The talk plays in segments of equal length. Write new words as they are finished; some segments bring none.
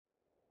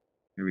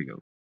Here we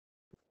go.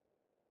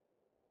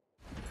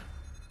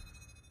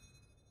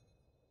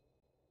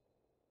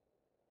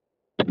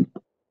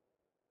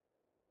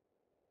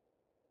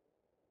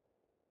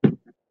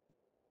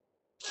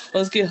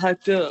 Let's get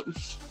hyped up.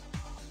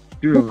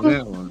 True on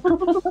that one.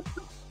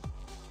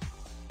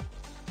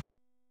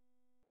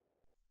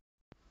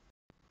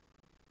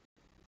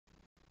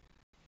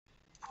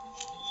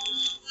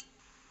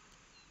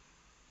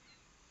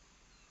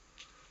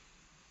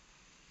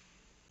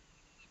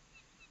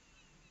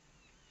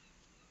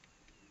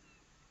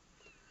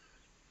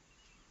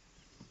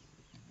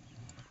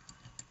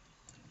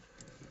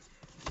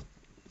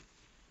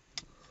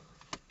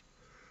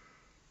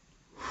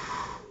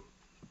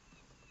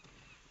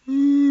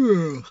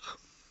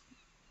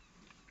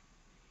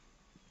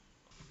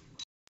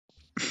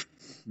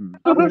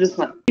 We're just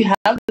like, we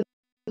have the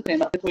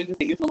same. We just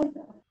take it like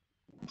that.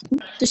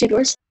 The shade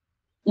doors.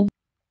 I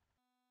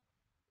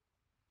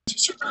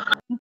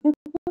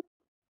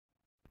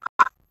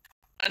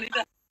need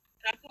that.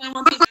 I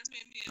want those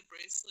made me a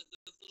bracelet, the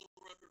little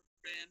rubber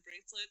band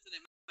bracelets, and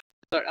it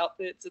matches our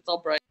outfits. It's all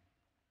bright.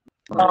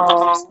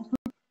 Oh.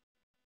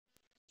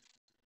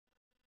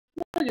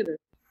 Look at it.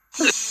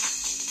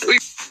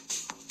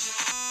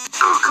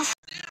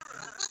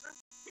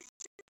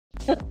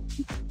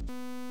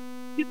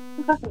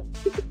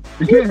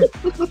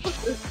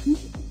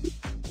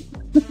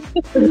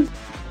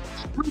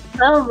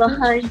 I'm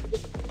behind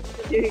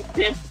you.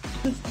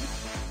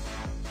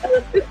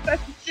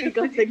 She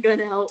got the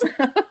gun out.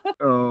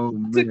 Oh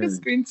Took a man.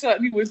 screenshot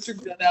and he whisked her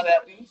gun out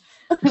at me.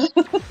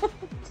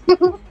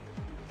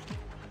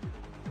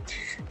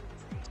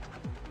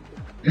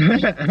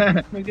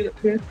 Can I get up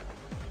here?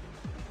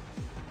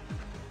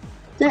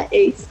 That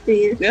Ace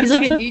thing. Yeah. He's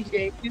like a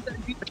DJ. He's a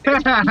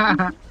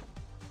DJ.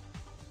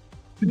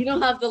 You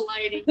don't have the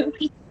lighting.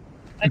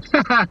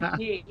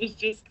 It was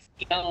just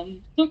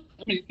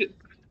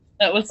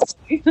that was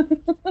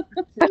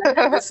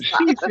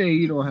funny. She say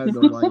you don't have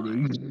the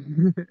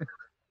lighting.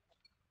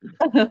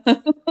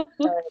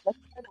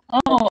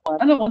 Oh,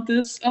 I don't want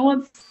this. I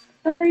want.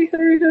 Hurry.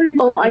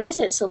 Oh, I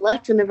said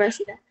select whenever I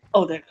see that.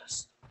 Oh, there it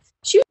goes.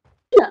 Shoot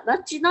that.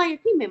 That's not your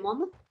teammate,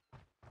 Mama.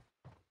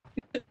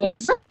 We've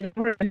taken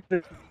the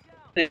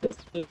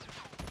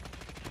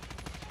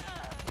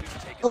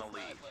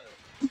lead.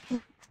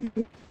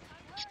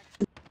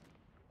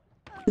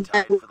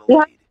 Time for the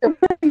lead.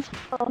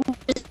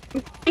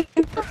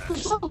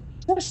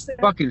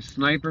 Fucking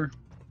sniper.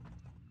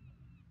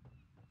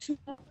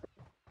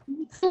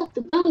 Fuck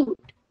the boat.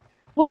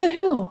 What the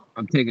hell?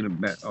 I'm taking it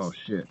back. Oh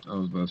shit! I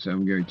was about to say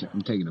I'm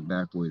taking it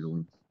back way to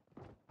win.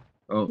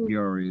 Oh,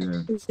 you're already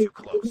there. It's too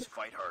close.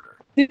 Fight harder.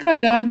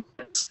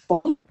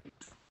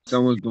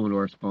 Someone's going to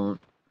our spawn.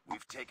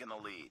 We've taken the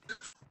lead.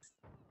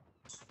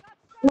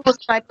 Oh,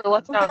 sniper,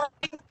 watch out.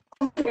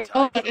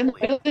 Oh,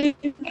 Enemy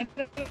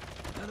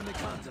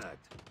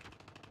contact.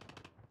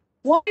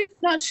 why are you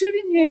not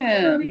shooting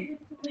him?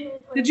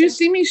 Did you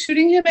see me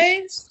shooting him,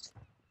 Ace?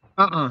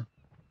 I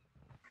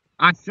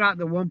shot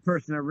the one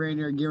person that ran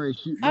there, Gary.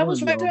 Shoot. I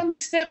was right down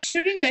the step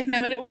shooting at him,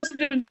 and it wasn't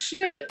doing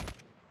shit.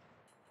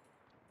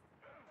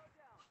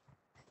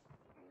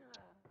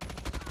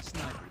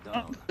 Sniper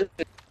down.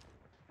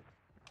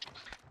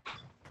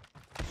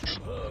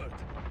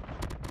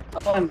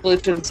 Oh, I'm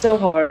glitching so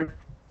hard.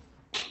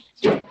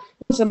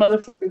 There's a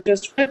motherfucker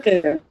just right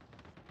there.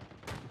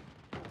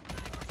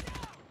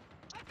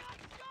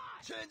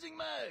 Changing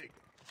mag.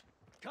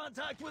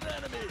 Contact with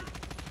enemy.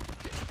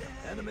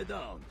 Enemy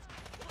down.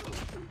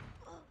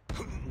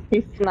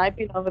 He's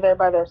sniping over there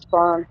by their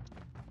spawn.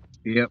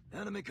 Yep.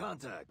 Enemy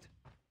contact.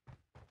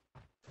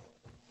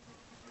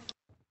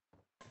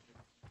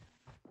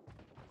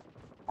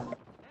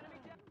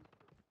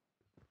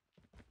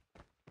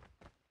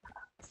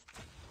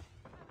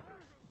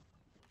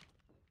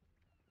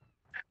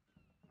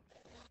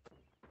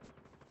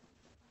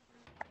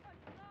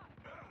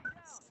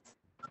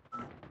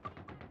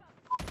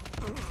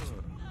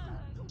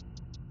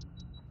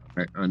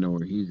 I know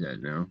where he's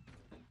at now.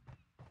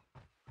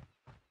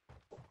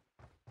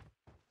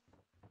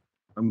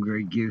 I'm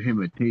going to give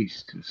him a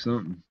taste of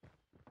something.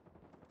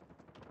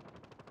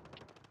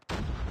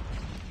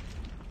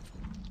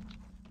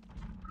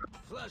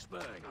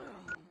 Flashbang.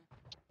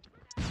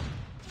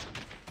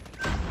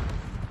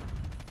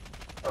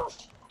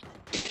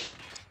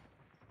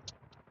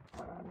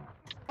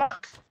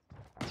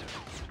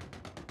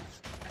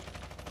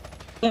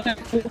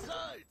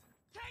 Inside.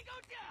 Tango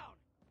down.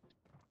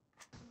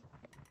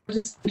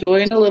 Just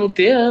enjoying a little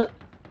dip.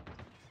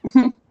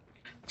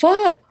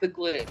 Fuck the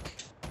glitch.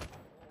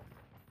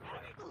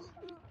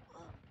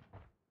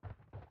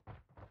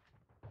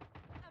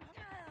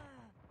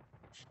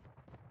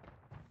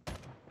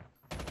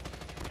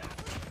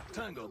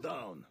 Tango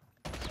down.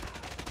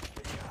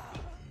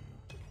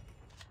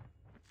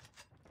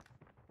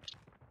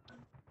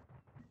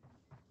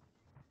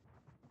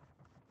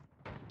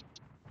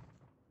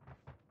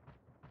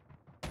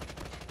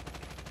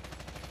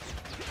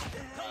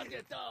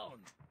 Target down.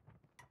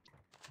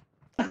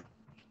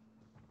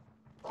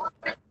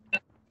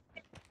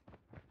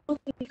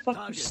 The fuck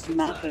Target is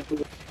not inside.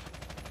 everywhere?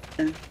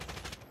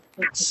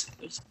 Let's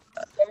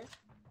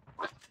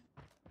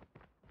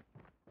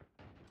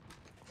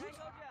Tango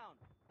down.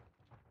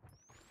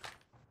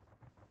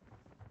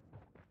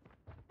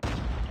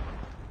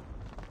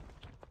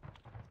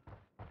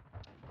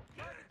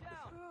 Target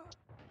down.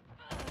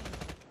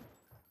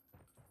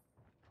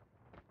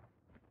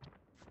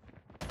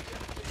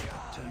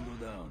 Tango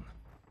down.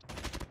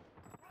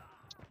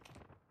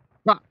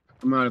 Fuck!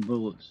 I'm out of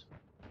bullets.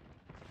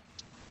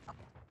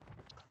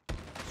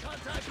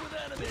 Contact with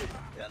enemy.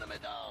 Enemy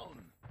down.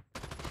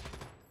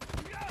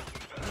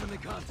 Enemy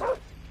contact.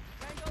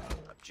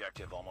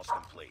 Objective almost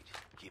complete.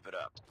 Keep it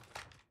up.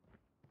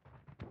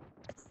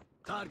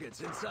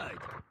 Targets in sight.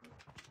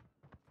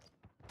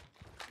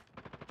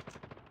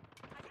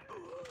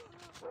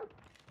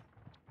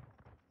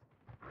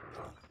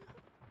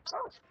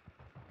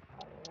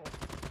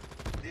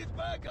 He's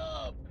back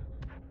up.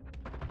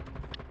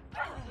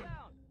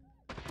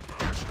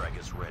 Airstrike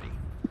is ready.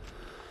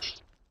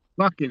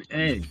 Fucking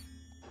A.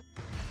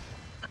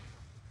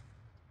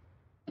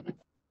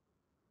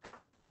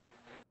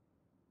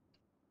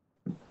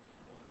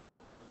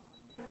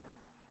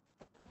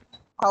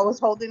 I was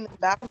holding it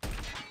back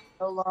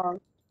so long.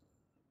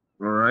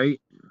 Alright.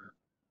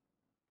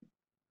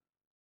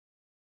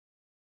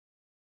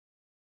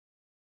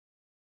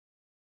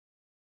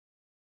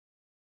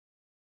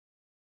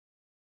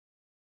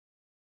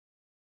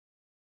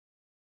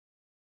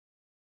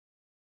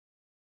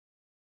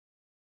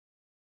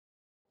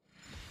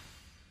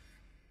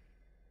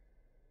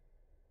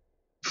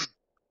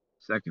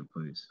 Second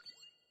place.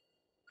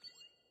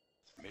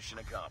 Mission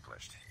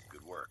accomplished.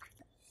 Good work.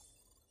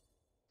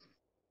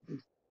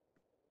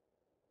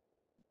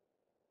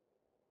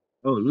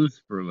 Oh,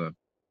 Lucifer left.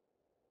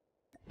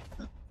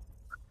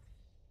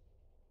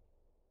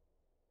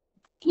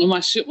 well, my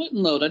shit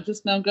wouldn't load. I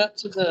just now got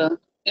to the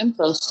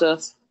info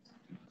stuff.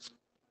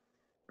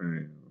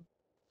 Alright.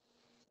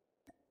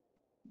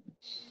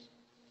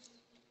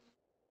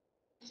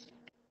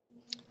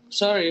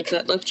 Sorry if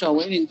that left y'all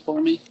waiting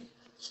for me.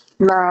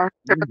 No,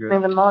 You're it wasn't good.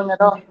 even long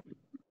at all.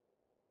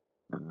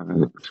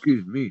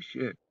 Excuse me,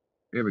 shit.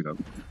 There we go.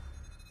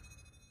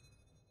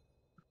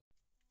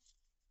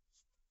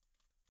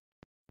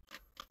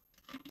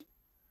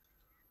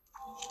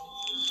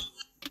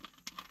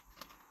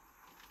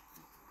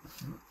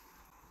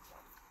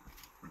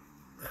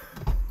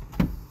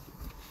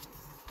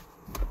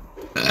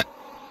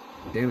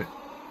 Damn it.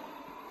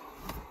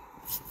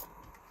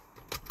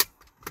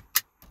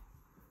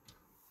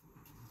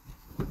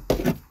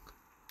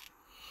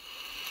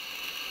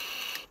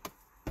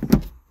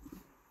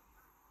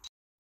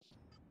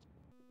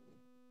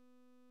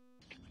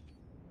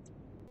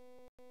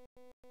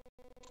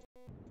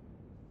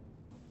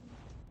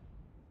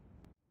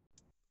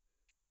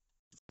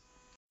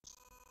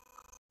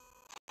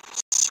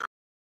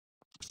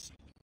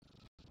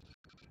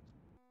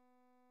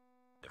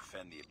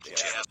 Defend the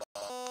objective.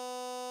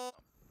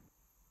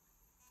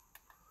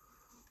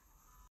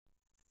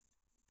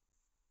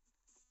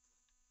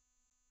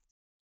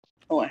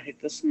 Oh, I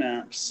hate this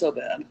map so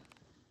bad.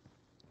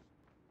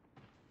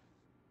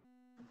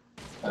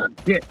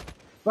 Shit.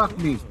 Fuck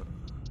me.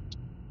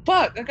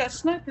 Fuck! I got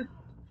sniped.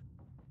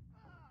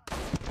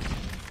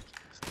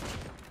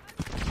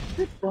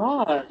 Good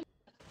God.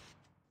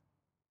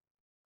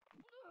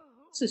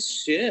 This is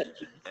shit.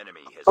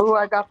 Enemy has Oh,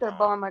 I dropped got the their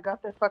bomb. I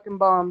got their fucking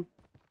bomb.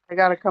 I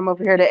gotta come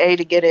over here to A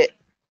to get it.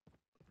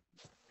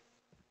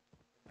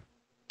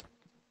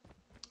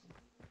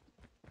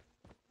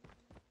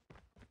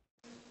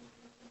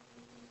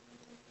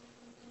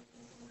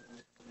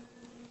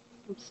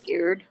 I'm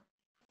scared.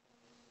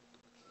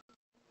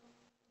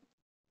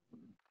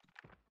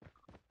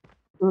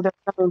 Ooh, they're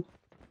coming.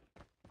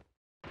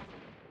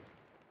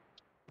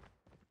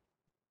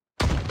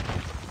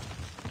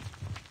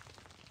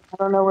 I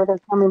don't know where they're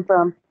coming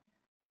from.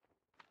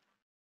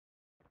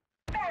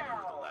 You're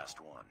the last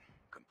one.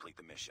 Complete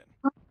the mission.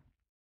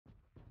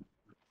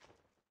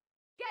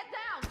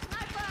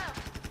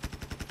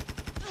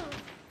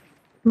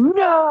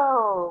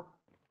 No!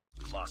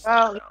 We lost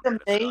Oh, that round, it's but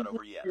it's not amazing.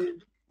 over yet.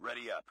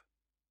 Ready up.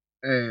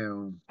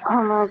 Damn.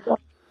 Oh my god.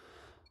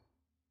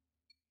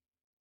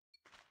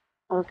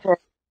 Okay.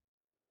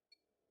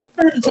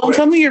 Don't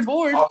tell me you're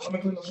bored.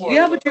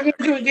 Yeah, but you're gonna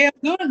do it damn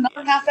good and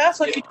not half-ass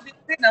like you did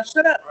today. Now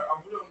shut up.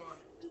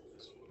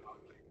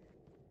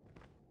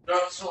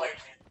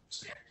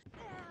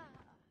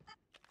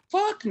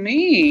 Fuck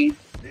me.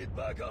 Need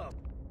backup.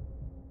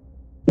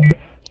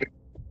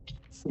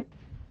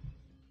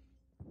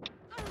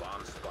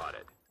 Bomb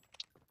spotted.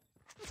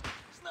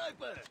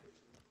 Sniper.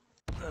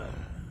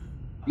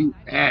 You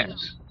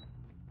ass.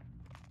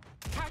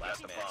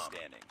 Last man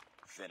standing.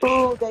 Finish.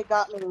 Ooh, they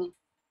got me.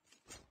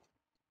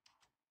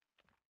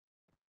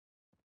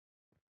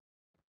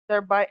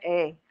 They're by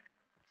A.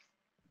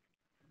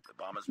 The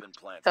bomb has been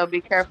planted. So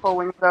be careful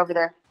when you go over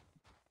there.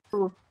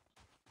 Ooh.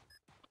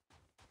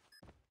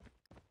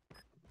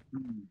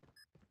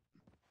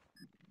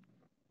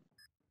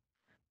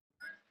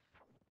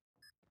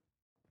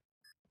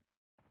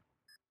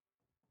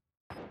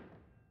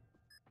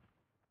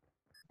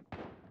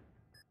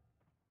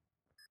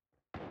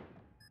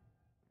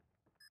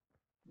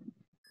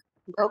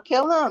 Go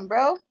kill him,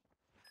 bro.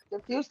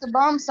 Defuse the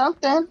bomb,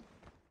 something.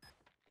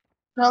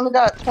 You only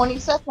got 20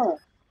 seconds.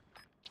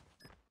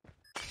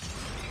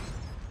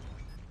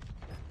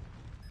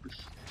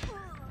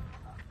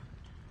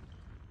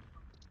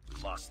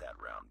 We lost that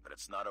round, but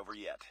it's not over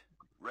yet.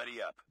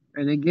 Ready up.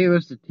 And they gave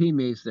us the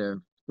teammates that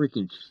are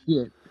freaking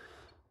shit.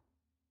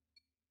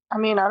 I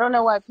mean, I don't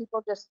know why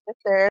people just sit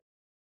there.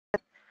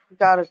 You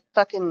gotta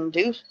fucking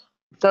do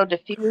so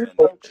defuse. Defend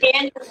the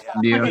objective.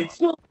 They have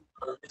the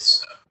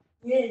Yeah.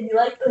 Yeah, you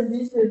like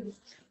conditions.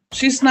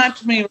 She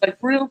sniped me like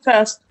real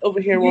fast over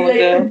here a while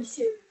ago.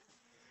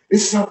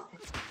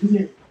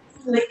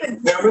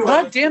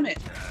 God damn it.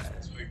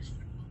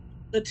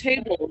 The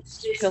table,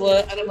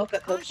 Killa. I don't know if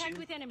that helps Contact you.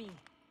 with enemy.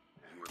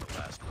 You were the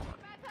last one.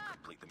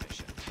 Complete the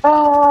mission.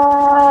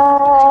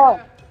 Oh,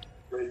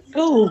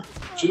 Go.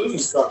 We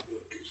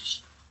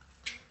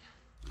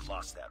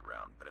lost that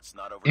round, but it's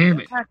not over Damn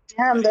yet. it. God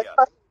damn, Ready that's up.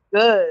 fucking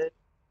good.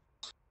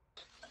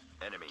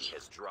 Enemy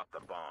has dropped the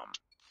bomb.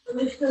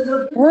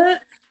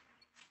 What?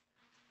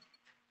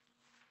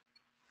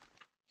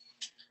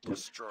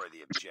 Destroy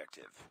the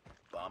objective.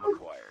 Bomb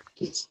acquired.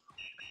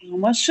 Oh,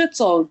 my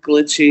shit's all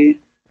glitchy.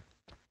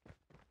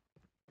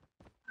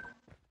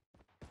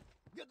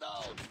 Get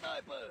down,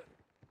 sniper!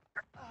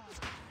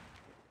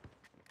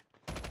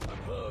 I'm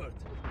hurt.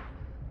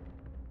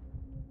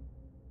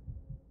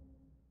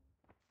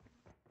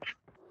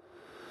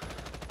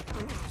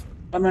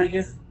 I'm right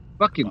here.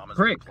 Fucking Bomb has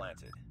been prick.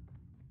 planted.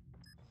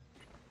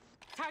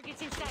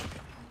 Targets in sight.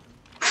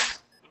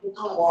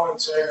 Come on,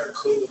 chair and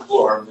clean the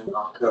floor, and then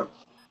I'll come.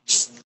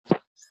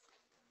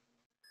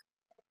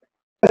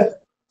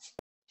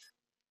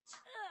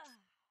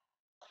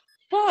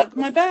 Fuck,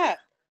 my back.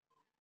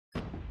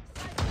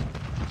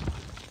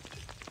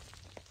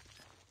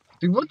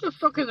 Dude, what the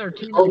fuck is our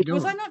teammate doing?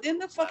 Was I not in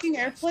the fucking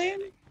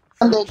airplane?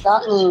 And they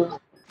got me.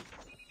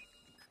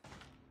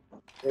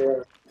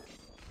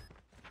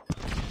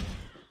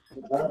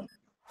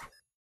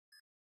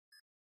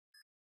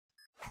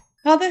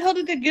 How the hell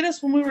did they get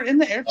us when we were in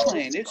the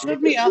airplane? It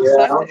showed me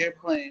outside the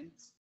airplane.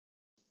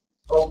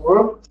 Oh,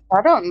 bro.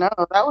 I don't know.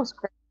 That was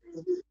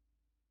crazy.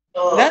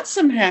 That's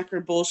some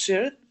hacker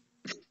bullshit.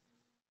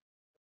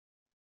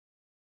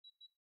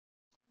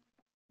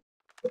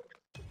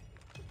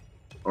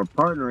 Our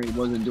partner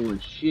wasn't doing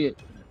shit.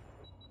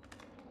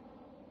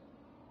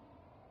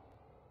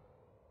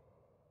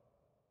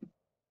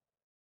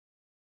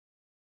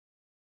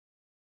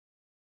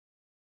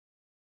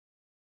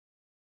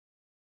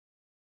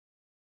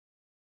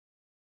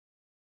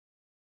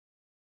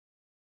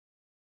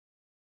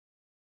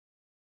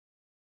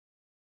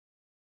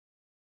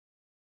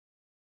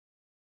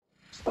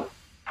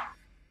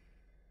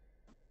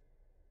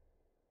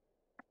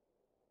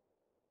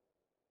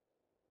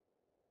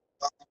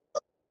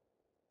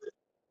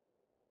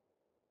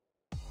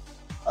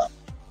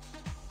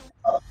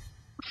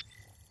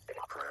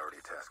 Priority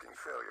tasking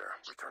failure.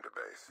 Return to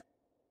base.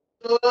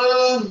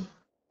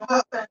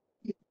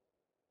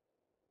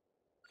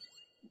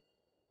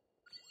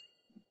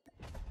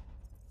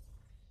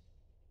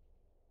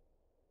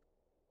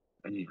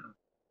 Yeah.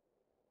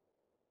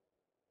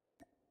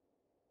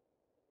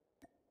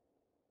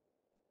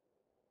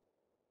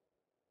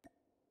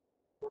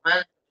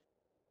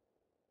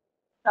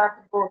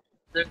 Fucking bullshit.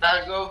 Did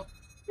that go?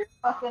 You're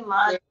fucking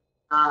lying.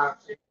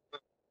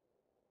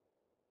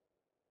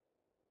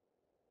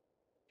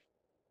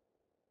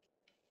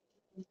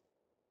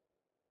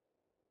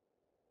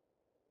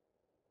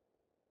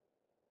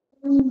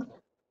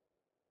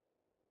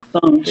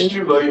 Did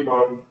you late,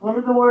 Mom? What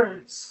are the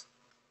words?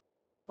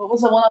 What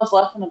was the one I was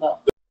laughing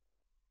about?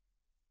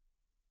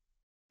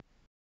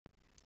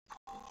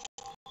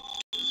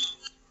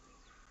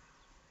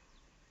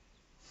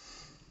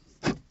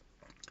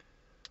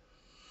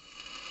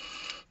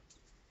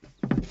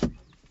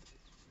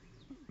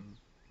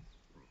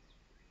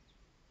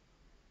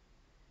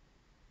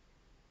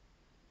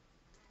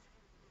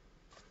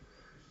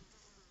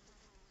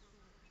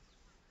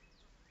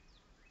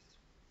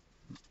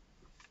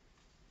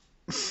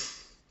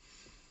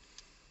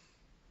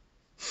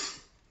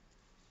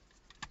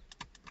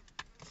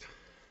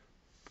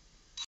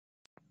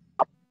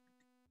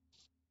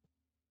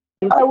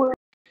 I will.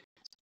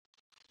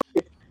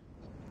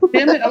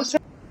 Damn it, I was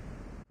trying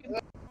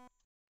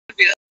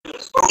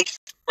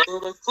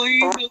to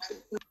please.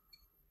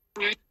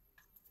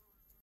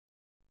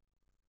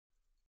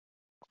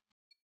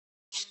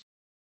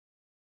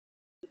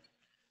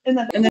 And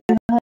then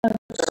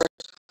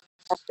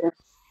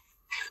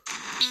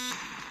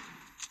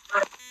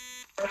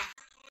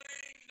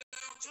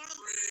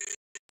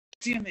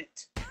damn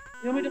it.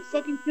 You want me to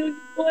fucking kill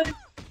you, boy?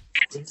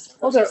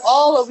 Oh, they're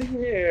all over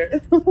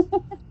here.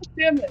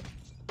 Damn it.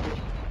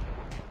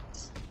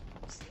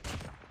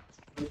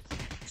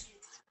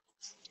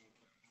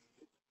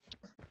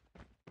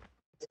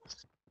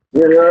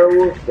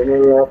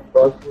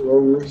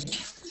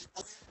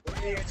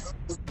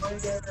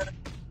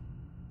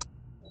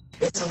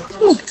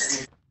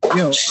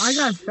 Yo, I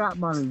got shot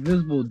by an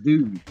invisible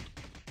dude.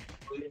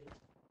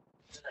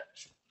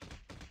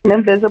 An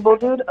invisible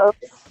dude? Oh,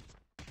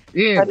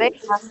 Yeah, Are they?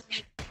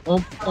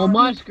 on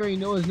my screen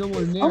there was no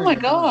one there. Oh my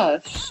and I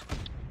died. gosh.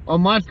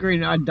 On my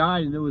screen I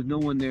died and there was no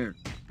one there.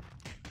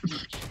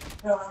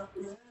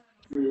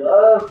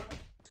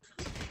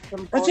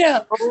 But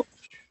yeah,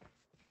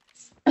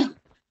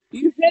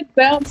 you head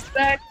bounced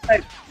back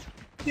like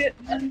shit,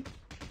 man.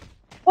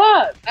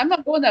 What? I'm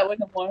not going that way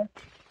no more.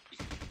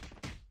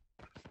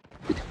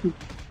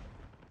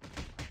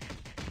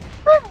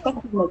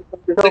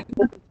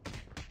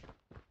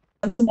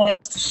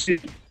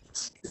 Shoot.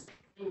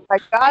 I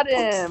got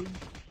him.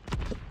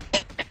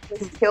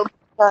 He killed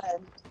the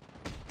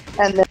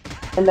son.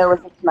 And there was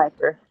a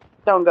sniper.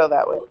 Don't go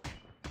that way. Oh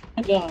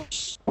my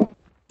gosh.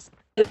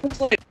 It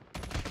looks like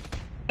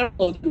I don't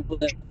know people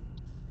that-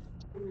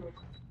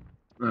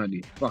 Ah,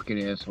 these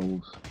fucking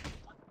assholes.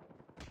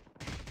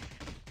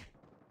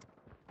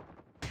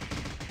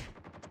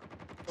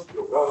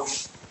 Up.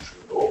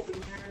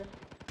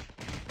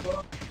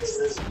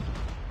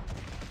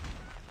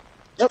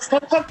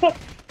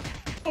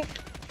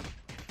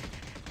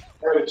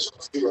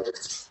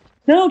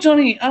 No,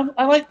 Johnny,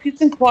 I like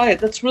peace and quiet.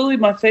 That's really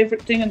my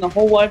favorite thing in the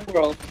whole wide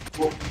world.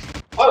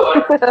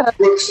 I like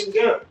Brooks and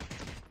Dunn.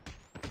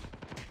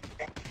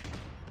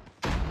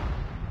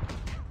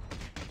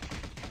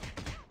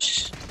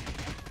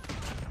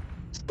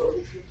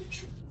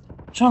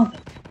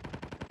 Jonathan.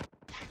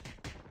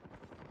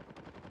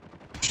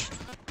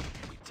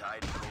 We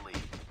tied for the lead.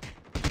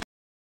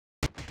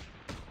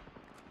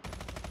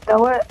 You know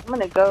what? I'm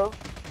gonna go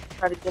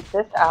try to get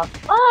this out.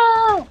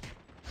 Ah!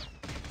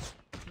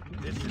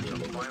 This is the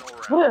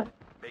final round.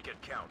 Make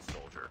it count,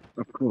 soldier.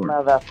 Of course.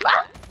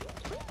 Motherfucker.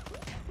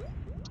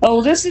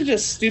 Oh, this is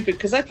just stupid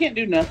because I can't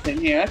do nothing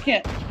here. I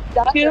can't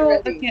kill.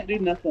 I can't do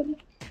nothing.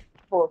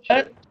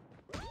 Bullshit.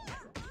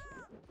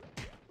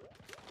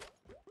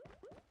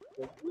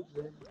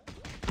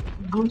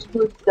 Goose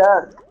was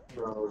done.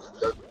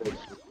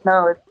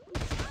 No, it's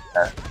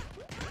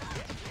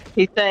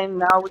he's saying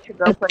now we should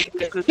go play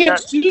Goose Can't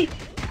Duck. shoot.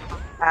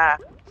 Ah.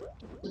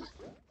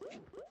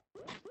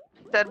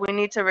 Said we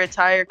need to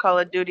retire Call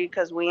of Duty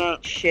because we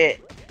ain't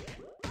shit.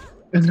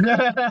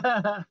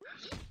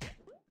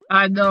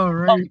 I know,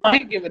 right? I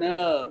ain't giving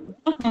up.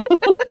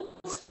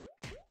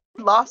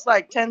 Lost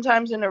like 10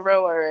 times in a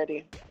row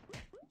already.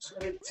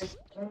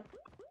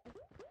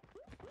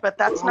 But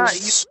that's not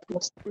you.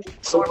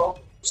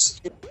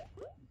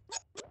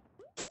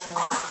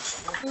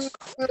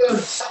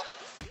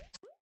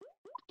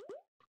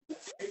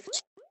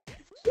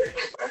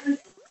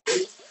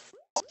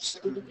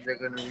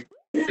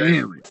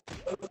 Damn it.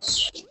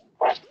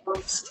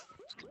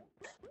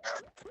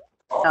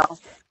 No.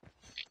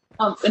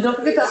 And don't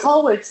forget that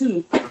hallway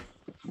too.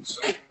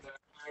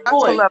 I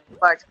Boy. pull up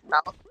like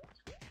out.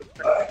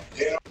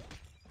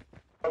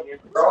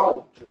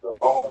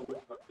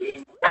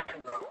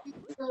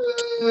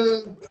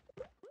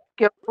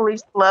 Skillfully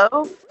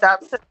slow.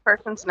 That's the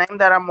person's name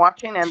that I'm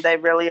watching, and they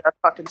really are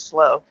fucking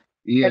slow.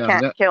 They Yeah,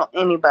 can't kill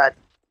anybody.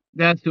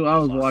 that's who I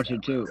was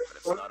watching too.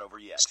 It's not over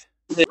yet.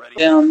 Sit Ready?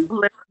 down.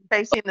 Literally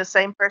facing the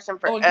same person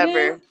Oh,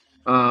 forever.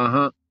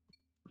 Uh-huh.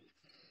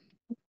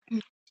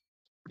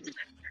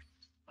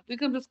 I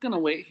think I'm just gonna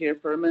wait here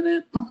for a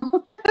minute.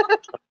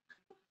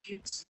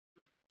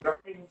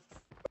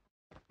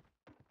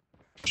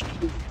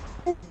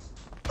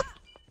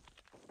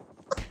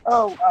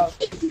 Oh, I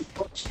think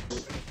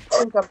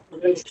I'm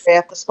gonna stay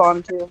at the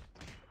spawn too.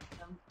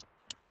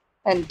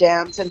 And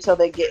dance until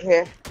they get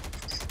here.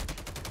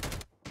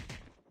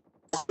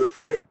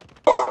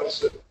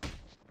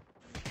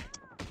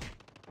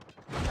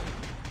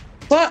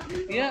 But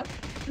yeah.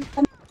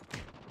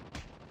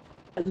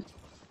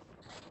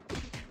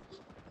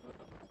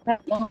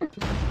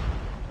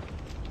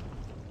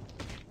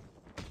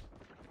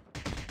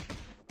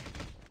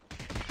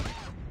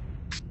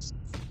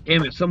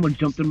 Damn it, someone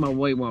jumped in my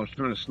way while I was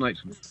trying to snipe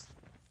some.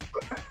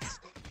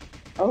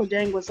 Oh,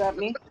 dang, was that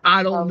me?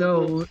 I don't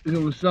know. It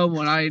was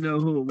someone. I didn't know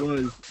who it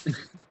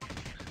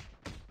was.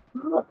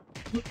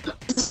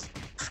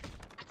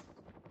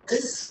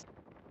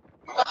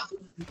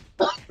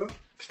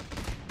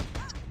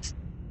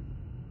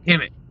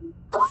 Damn it.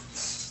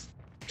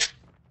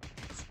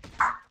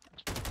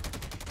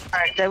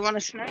 Alright, they want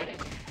to snipe?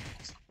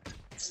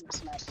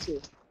 Snipe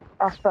too.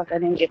 Oh, fuck, I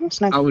didn't get my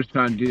sniper. I was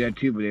trying to do that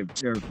too, but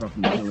they were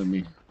fucking killing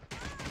me.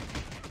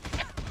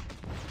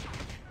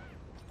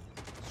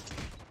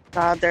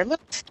 God, they're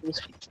little.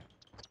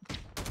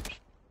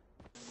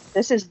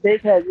 This is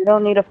Big Head. You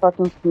don't need a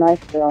fucking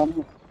sniper on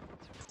here.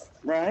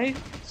 Right?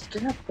 Just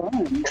have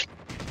fun.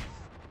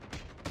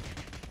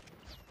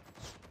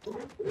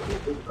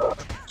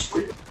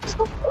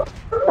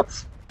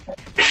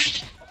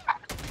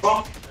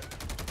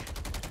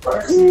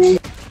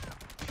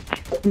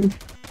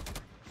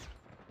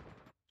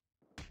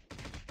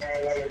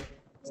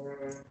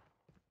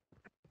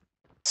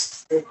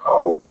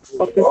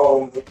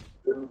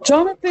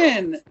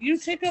 Jonathan, you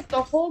take up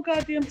the whole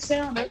goddamn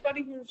sound.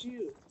 Everybody hears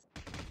you.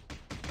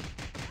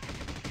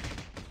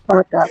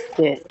 Fuck that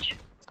bitch.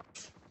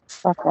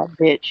 Fuck that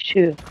bitch,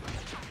 too.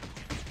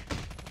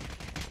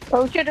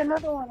 Oh shit,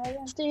 another one. I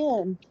went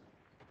in.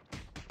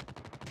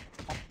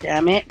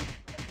 Damn it.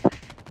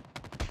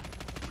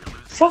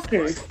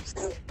 Fucker.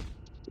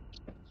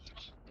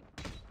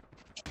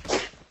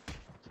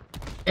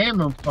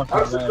 Damn, I'm fucking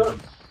How's it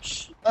lagging.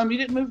 done? You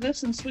didn't move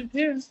this and sweep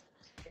here.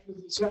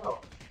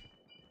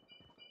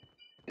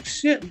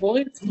 Shit,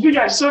 boy. You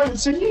got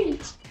 17.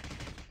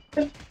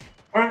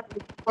 I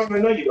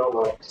know you don't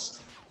like.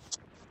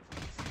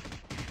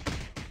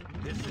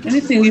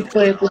 Anything you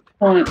play at this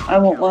point, I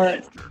won't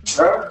like.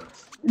 Huh?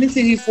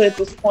 Anything you play at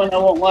this point, I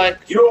won't like.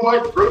 You don't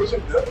like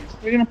frozen nuts?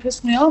 You're gonna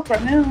piss me off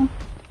right now.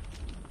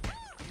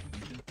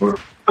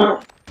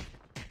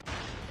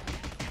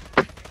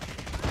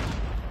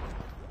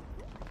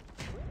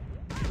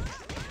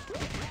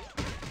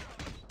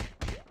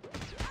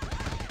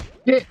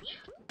 Bitch.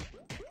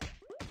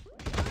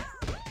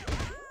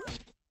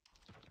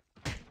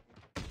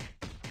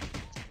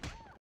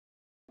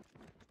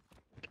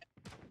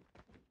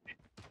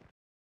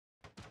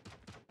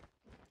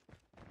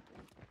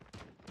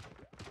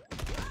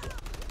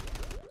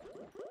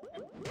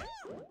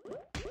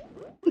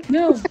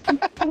 No,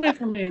 get away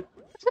from me.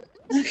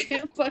 I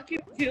can't fucking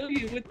kill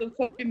you with the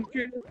fucking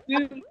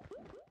dude.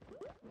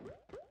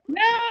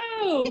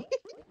 No!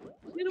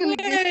 Get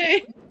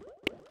away!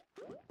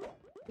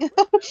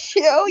 Oh,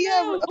 shit. Oh,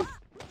 yeah. No.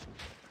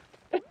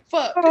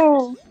 Fuck.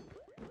 Oh,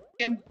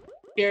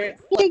 Garrett.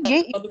 he can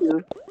get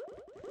you.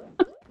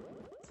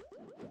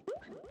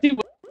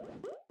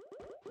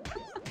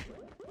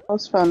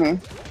 That's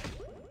funny.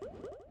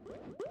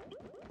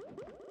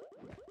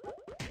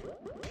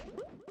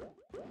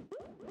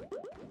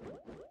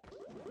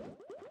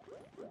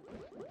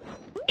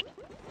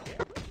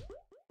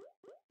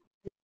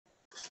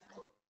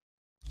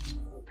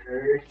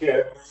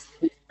 Okay.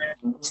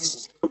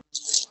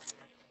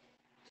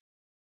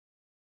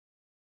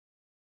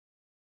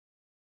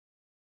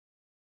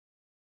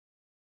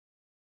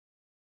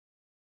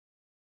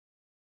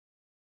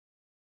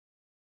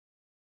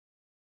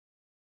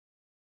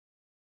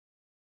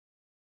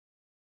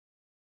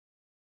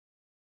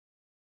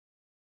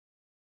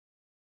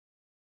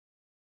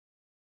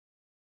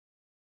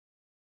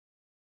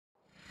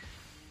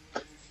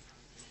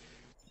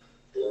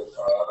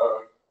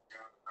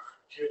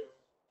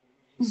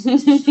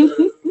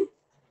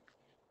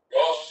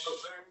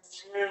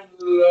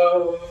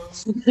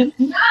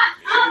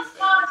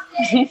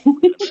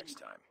 Next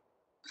time.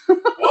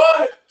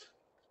 What?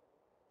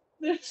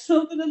 There's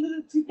something under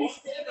the TV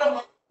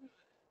stand.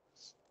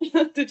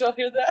 Did y'all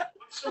hear that?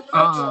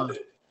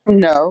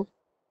 No.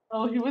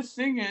 Oh, he was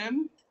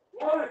singing.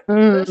 What?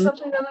 There's Mm.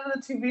 something under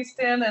the TV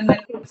stand and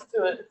next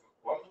to it.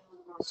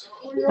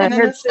 I And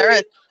then heard it Sarah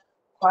said,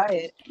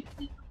 quiet.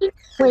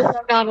 Wait,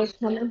 my daughter's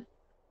coming.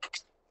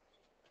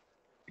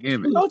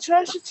 Damn it. oh,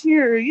 trash is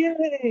here.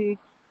 Yay.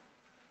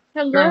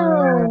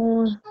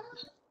 Hello.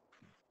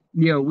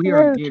 Yeah, we Hello,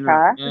 are getting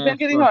our Ty. We've been ass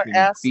getting our fucking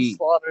asses beat.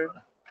 slaughtered.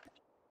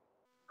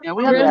 Yeah,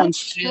 we Really? haven't done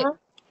shit.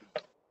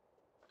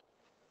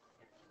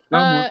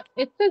 Somewhat.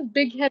 It says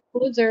Big Head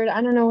Blizzard.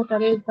 I don't know what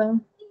that is though.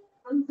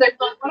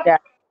 Yeah.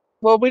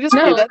 Well, we just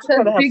No, play it that to says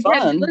try to have Big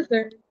Head fun.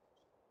 Blizzard.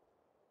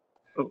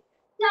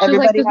 She was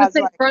like, Everybody does it has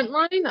say like,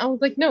 Frontline? I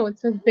was like, no, it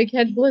says Big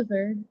Head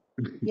Blizzard.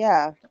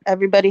 yeah,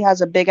 everybody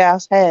has a big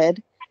ass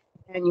head,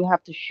 and you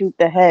have to shoot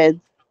the heads.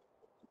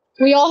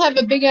 We all have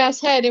a big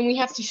ass head and we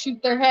have to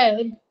shoot their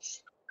head.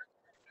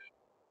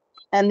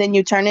 And then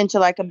you turn into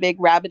like a big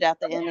rabbit at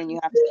the end, and you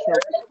have to kill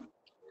them.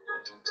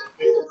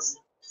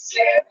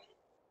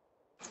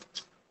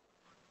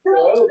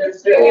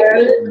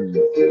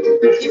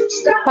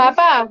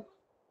 Papa,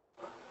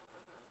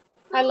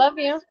 I love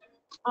you.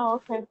 Oh,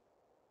 okay.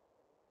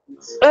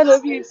 I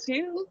love you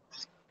too.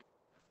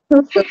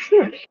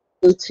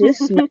 It's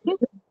just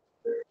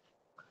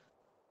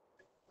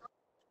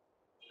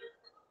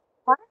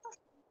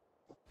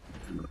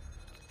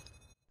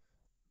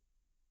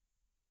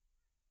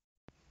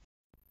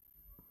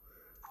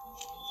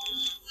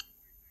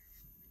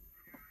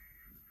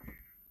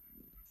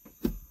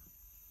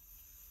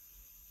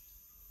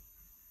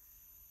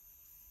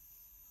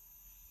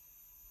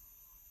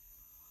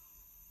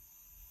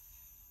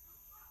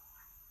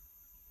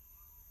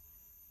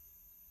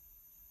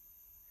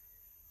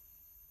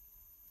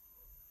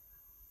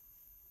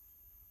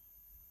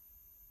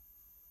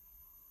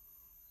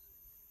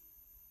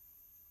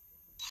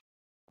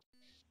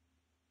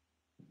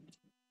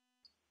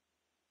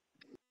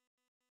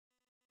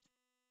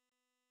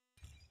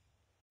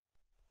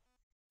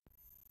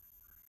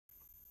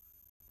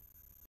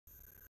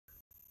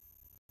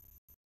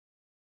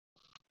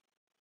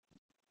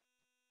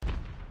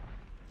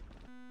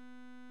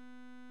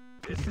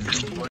This is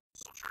Deployed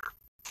Soldier.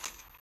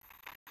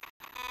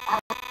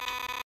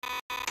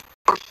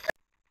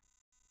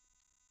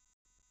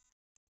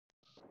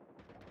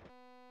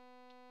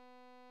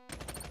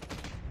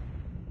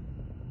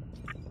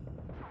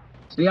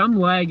 See, I'm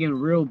lagging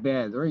real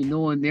bad. There ain't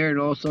no one there, and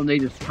all of a sudden they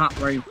just pop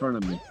right in front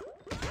of me.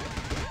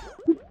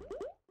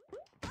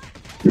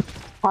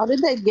 how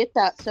did they get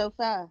that so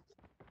fast?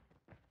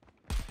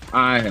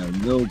 I have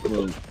no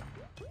clue.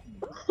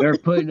 They're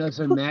putting us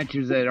in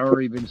matches that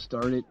already been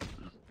started.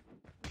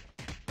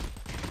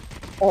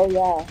 Oh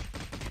yeah.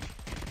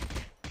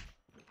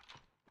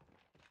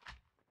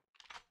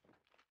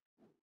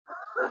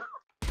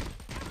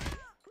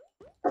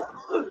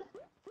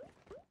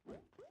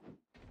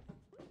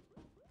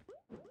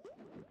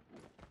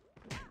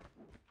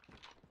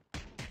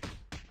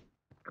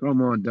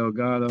 Come on,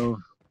 Delgado.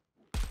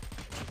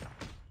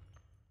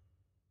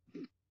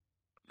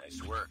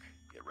 Nice work.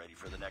 Get ready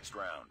for the next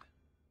round.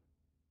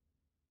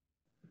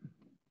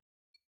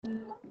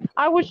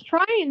 I was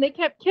trying. They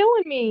kept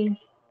killing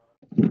me.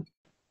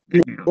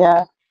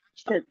 Yeah.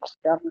 Shit.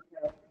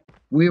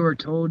 We were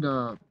told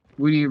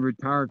we need to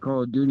retire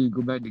Call of Duty and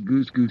go back to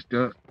Goose Goose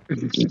Duck.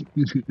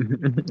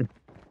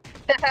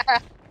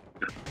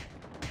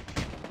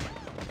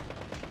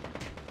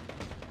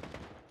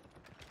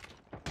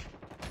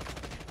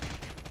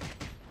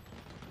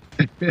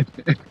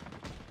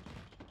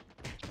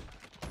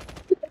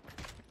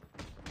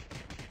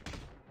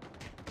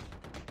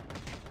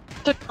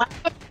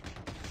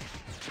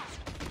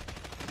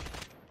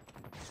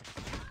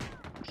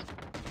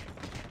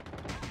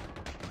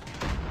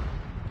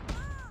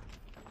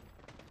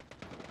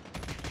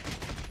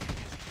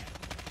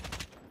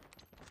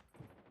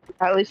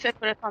 At least they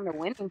put us on the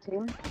winning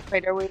team.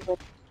 Wait, are we?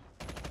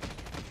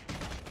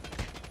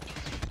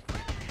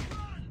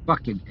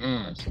 Fucking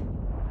ass.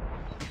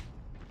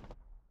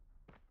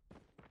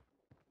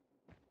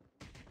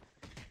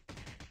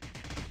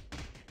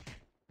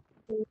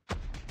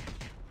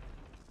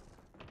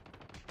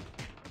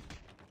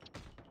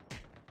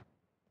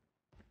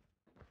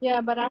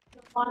 Yeah, but after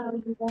a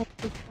while, you guys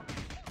just.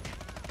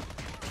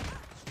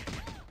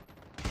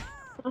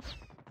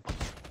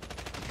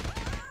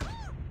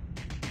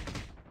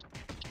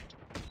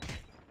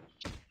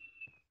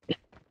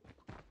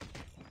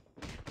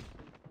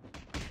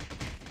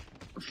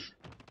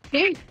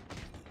 Hey,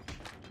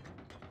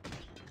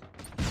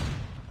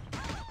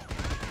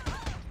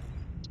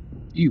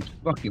 You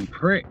fucking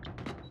prick.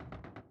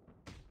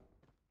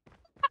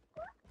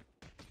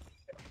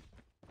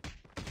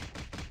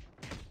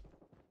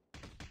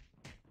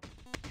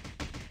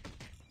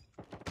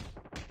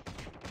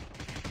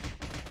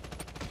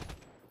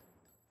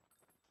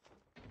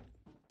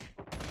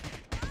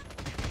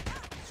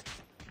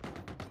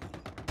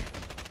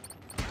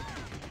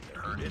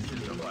 This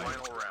is the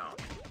final round.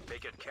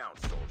 Make it count,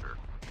 soldier.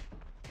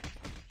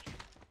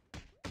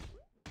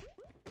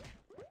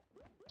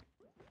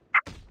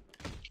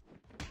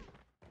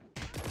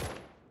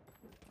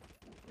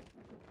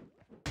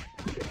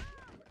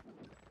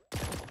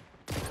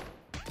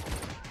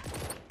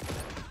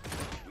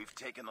 We've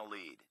taken the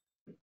lead.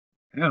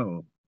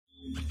 Hell.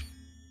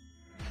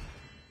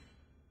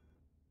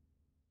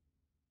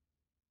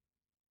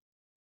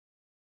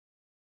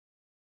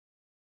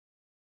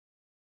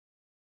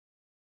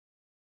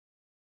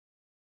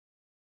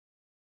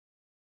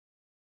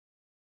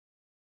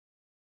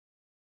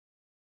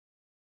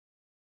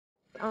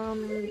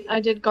 I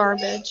did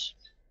garbage.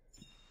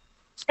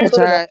 It's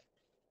alright.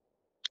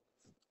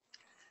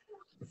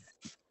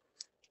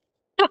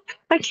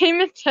 I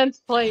came in 10th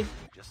place.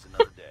 Just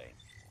another day.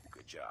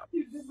 Good job.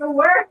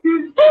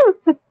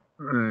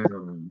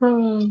 Um,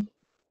 Hmm.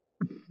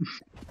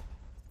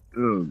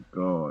 oh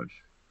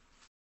gosh.